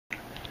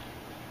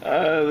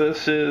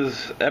This is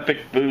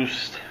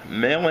EpicBoost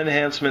Male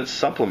Enhancement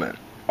Supplement.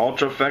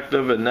 Ultra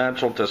effective and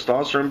natural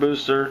testosterone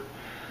booster.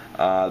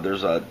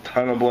 There's a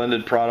ton of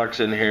blended products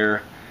in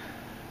here.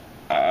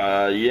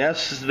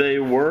 Yes, they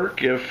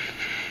work if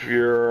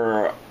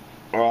you're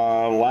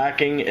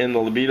lacking in the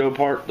libido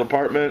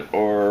department,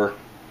 or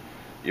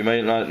you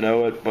may not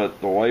know it,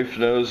 but the wife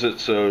knows it,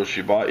 so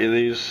she bought you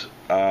these.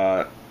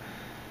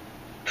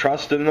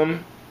 Trust in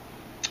them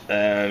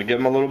and give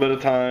them a little bit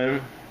of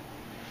time.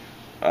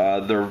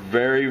 They're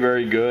very,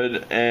 very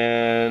good,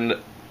 and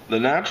the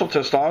natural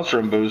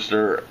testosterone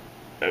booster,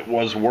 it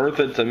was worth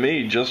it to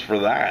me just for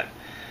that.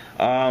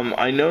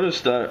 I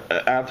noticed that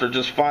after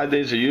just 5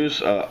 days of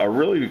use, a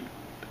really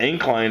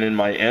incline in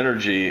my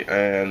energy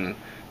and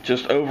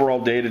just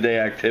overall day-to-day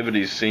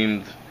activities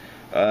seemed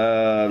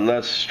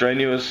less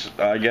strenuous,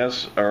 I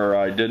guess, or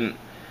I didn't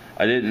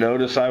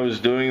notice I was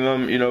doing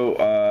them.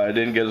 I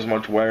didn't get as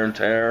much wear and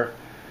tear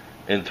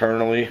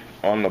internally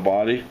on the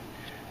body.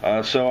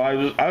 So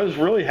I was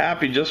really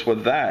happy just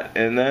with that.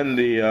 And then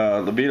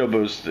the libido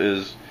boost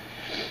is,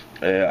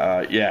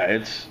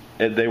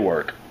 they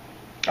work.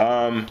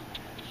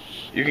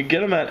 You can get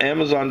them at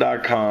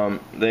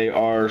Amazon.com. They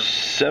are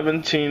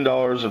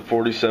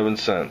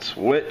 $17.47,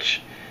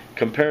 which,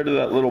 compared to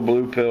that little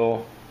blue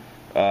pill,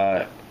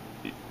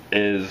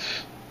 is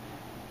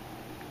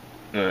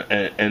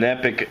an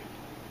epic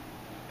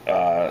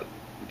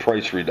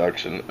price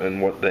reduction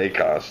in what they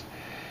cost.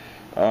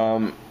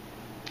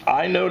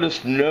 I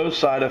noticed no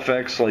side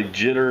effects like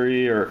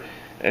jittery, or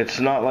it's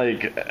not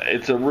an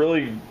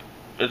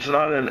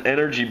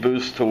energy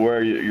boost to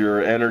where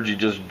your energy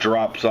just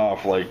drops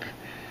off like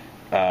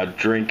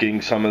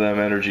drinking some of them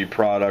energy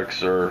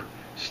products or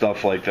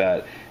stuff like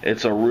that.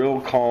 It's a real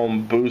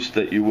calm boost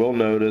that you will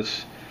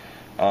notice,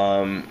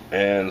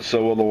 and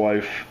so will the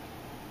wife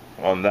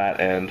on that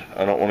end.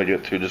 I don't want to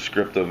get too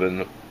descriptive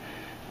in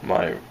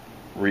my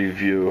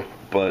review,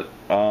 but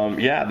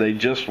they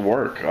just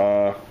work.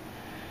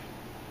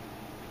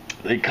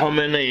 They come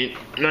in a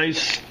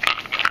nice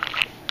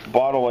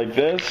bottle like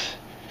this.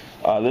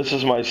 This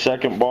is my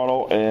second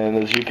bottle,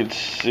 and as you can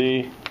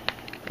see,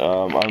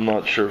 I'm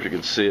not sure if you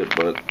can see it,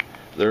 but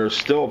there's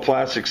still a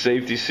plastic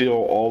safety seal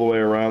all the way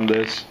around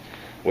this,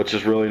 which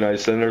is really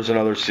nice. Then there's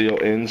another seal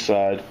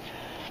inside.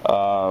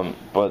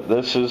 But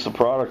this is the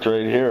product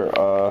right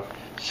here.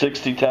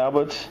 60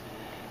 tablets.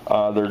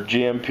 They're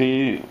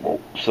GMP,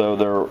 so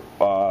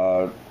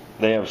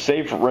they have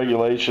safe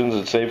regulations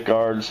and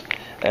safeguards,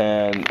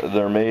 and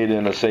they're made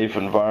in a safe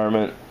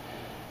environment.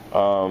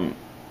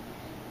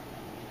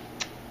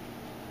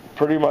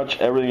 Pretty much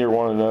everything you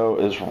want to know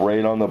is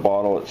right on the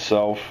bottle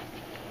itself.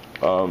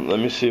 Let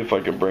me see if I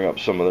can bring up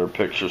some of their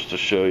pictures to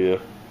show you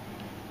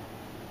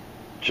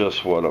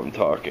just what I'm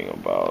talking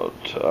about.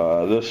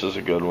 This is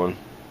a good one.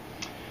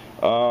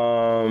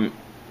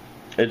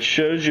 It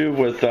shows you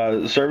with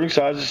serving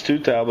size is 2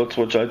 tablets,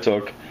 which I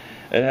took.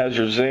 It has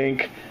your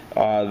zinc.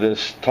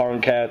 This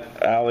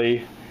Tongkat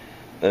Alley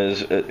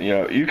is,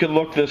 you can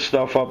look this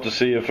stuff up to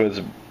see if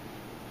it's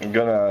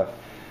gonna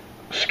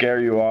scare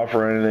you off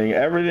or anything.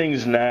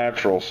 Everything's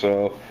natural,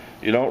 so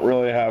you don't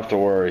really have to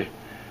worry.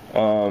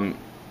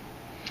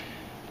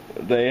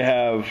 They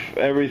have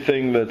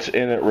everything that's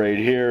in it right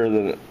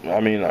here.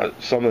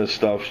 Some of this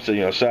stuff,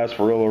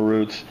 sarsaparilla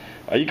roots.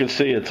 You can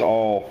see it's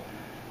all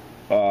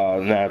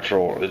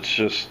natural.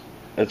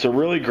 It's a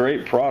really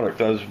great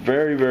product. I was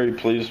very, very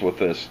pleased with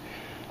this.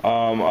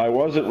 I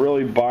wasn't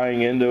really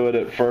buying into it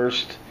at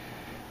first.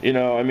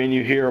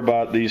 You hear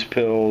about these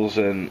pills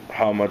and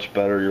how much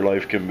better your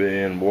life can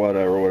be and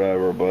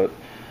whatever, but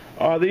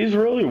these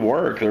really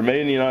work. They're made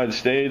in the United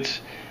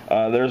States.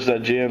 There's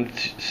that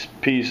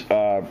GMP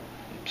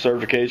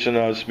certification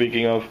I was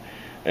speaking of,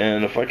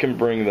 and if I can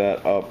bring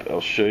that up, I'll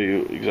show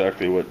you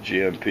exactly what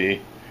GMP,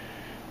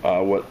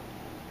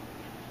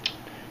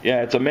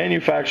 it's a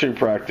manufacturing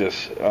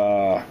practice.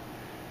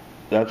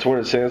 That's what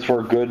it stands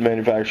for, good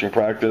manufacturing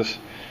practice.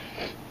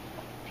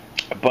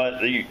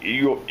 But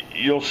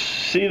you'll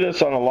see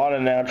this on a lot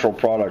of natural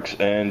products,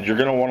 and you're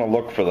going to want to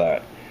look for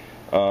that.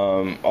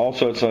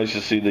 Also, it's nice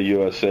to see the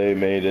USA,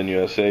 Made in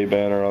USA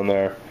banner on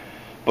there.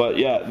 But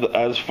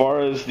as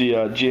far as the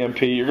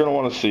GMP, you're going to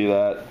want to see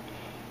that.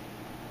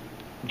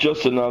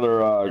 Just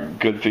another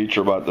good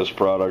feature about this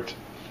product.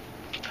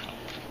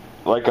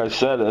 Like I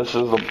said, this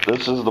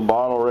is the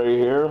bottle right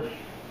here.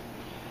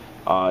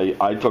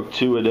 I took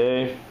 2 a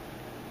day,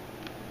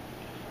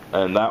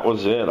 and that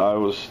was it. I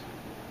was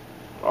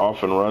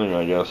off and running,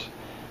 I guess.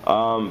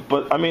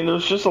 But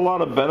there's just a lot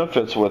of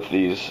benefits with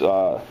these,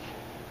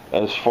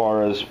 as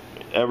far as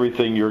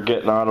everything you're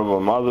getting out of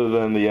them, other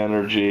than the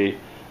energy,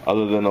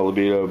 other than a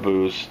libido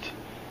boost.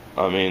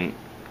 It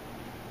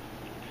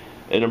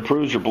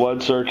improves your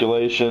blood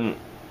circulation,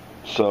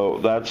 so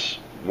that's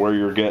where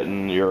you're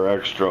getting your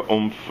extra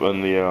oomph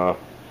in the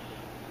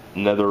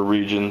nether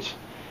regions.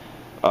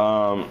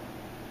 It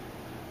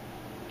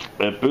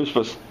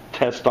boosts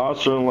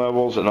testosterone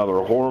levels and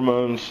other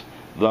hormones,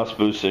 thus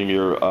boosting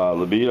your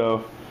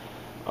libido.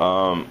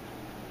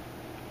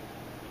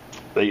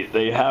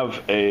 They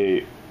have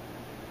a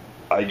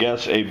I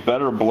guess, a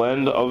better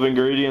blend of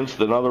ingredients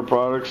than other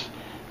products,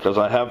 because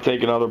I have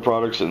taken other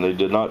products and they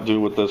did not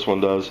do what this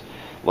one does.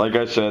 Like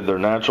I said, they're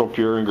natural,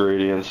 pure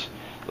ingredients.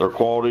 Their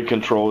quality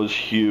control is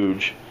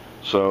huge,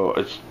 so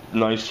it's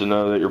nice to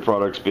know that your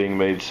product's being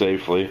made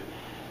safely.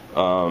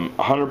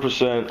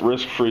 100%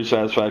 risk-free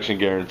satisfaction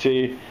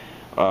guarantee.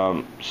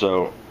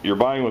 So you're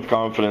buying with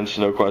confidence,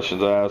 no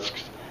questions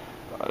asked.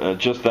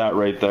 Just that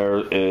right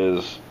there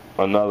is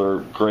another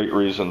great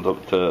reason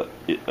to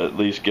at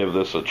least give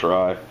this a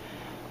try.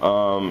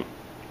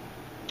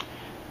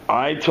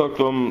 I took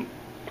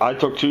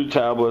 2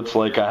 tablets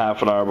like a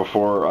half an hour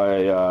before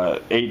I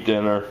ate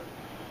dinner.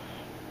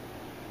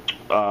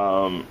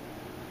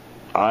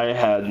 I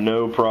had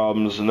no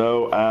problems,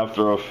 no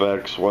after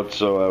effects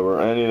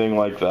whatsoever, anything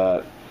like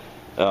that.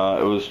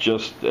 It was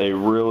just a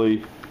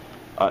really,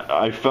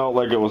 I felt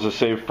like it was a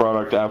safe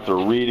product after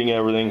reading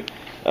everything.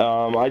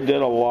 I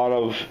did a lot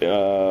of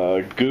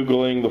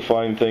Googling to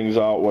find things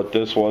out, what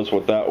this was,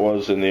 what that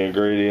was in the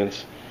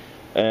ingredients,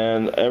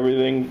 and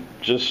everything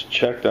just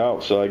checked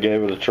out, so I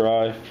gave it a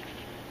try,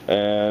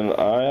 and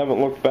I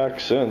haven't looked back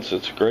since.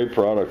 It's a great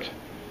product.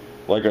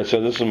 Like I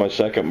said, this is my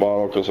second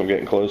bottle because I'm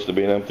getting close to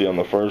being empty on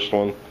the first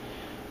one.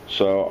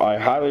 So I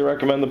highly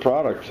recommend the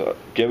product.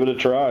 Give it a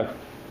try.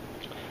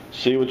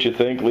 See what you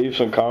think. Leave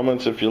some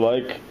comments if you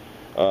like.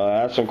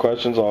 Ask some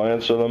questions. I'll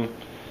answer them.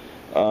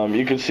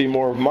 You can see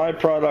more of my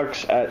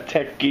products at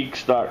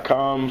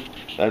techgeeks.com.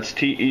 That's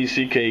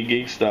TECK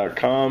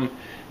geeks.com.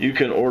 You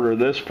can order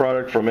this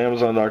product from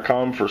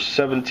Amazon.com for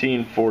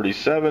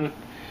 $17.47.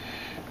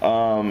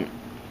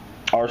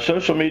 Our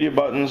social media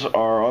buttons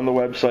are on the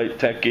website,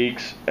 Tech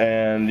Geeks,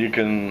 and you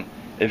can,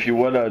 if you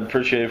would, I'd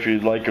appreciate it if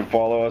you'd like and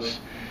follow us.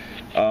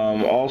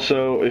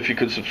 Also, if you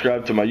could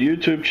subscribe to my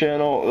YouTube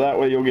channel, that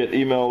way you'll get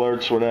email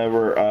alerts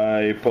whenever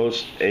I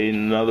post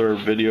another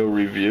video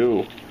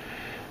review.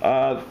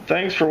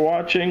 Thanks for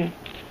watching.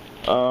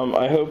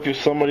 I hope if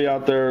somebody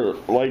out there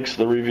likes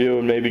the review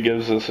and maybe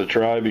gives this a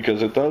try,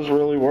 because it does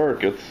really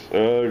work. It's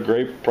a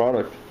great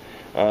product.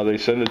 They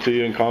send it to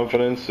you in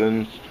confidence,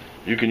 and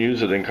you can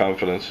use it in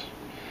confidence.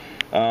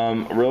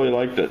 Really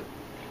liked it.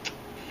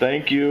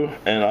 Thank you,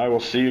 and I will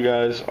see you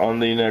guys on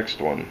the next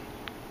one.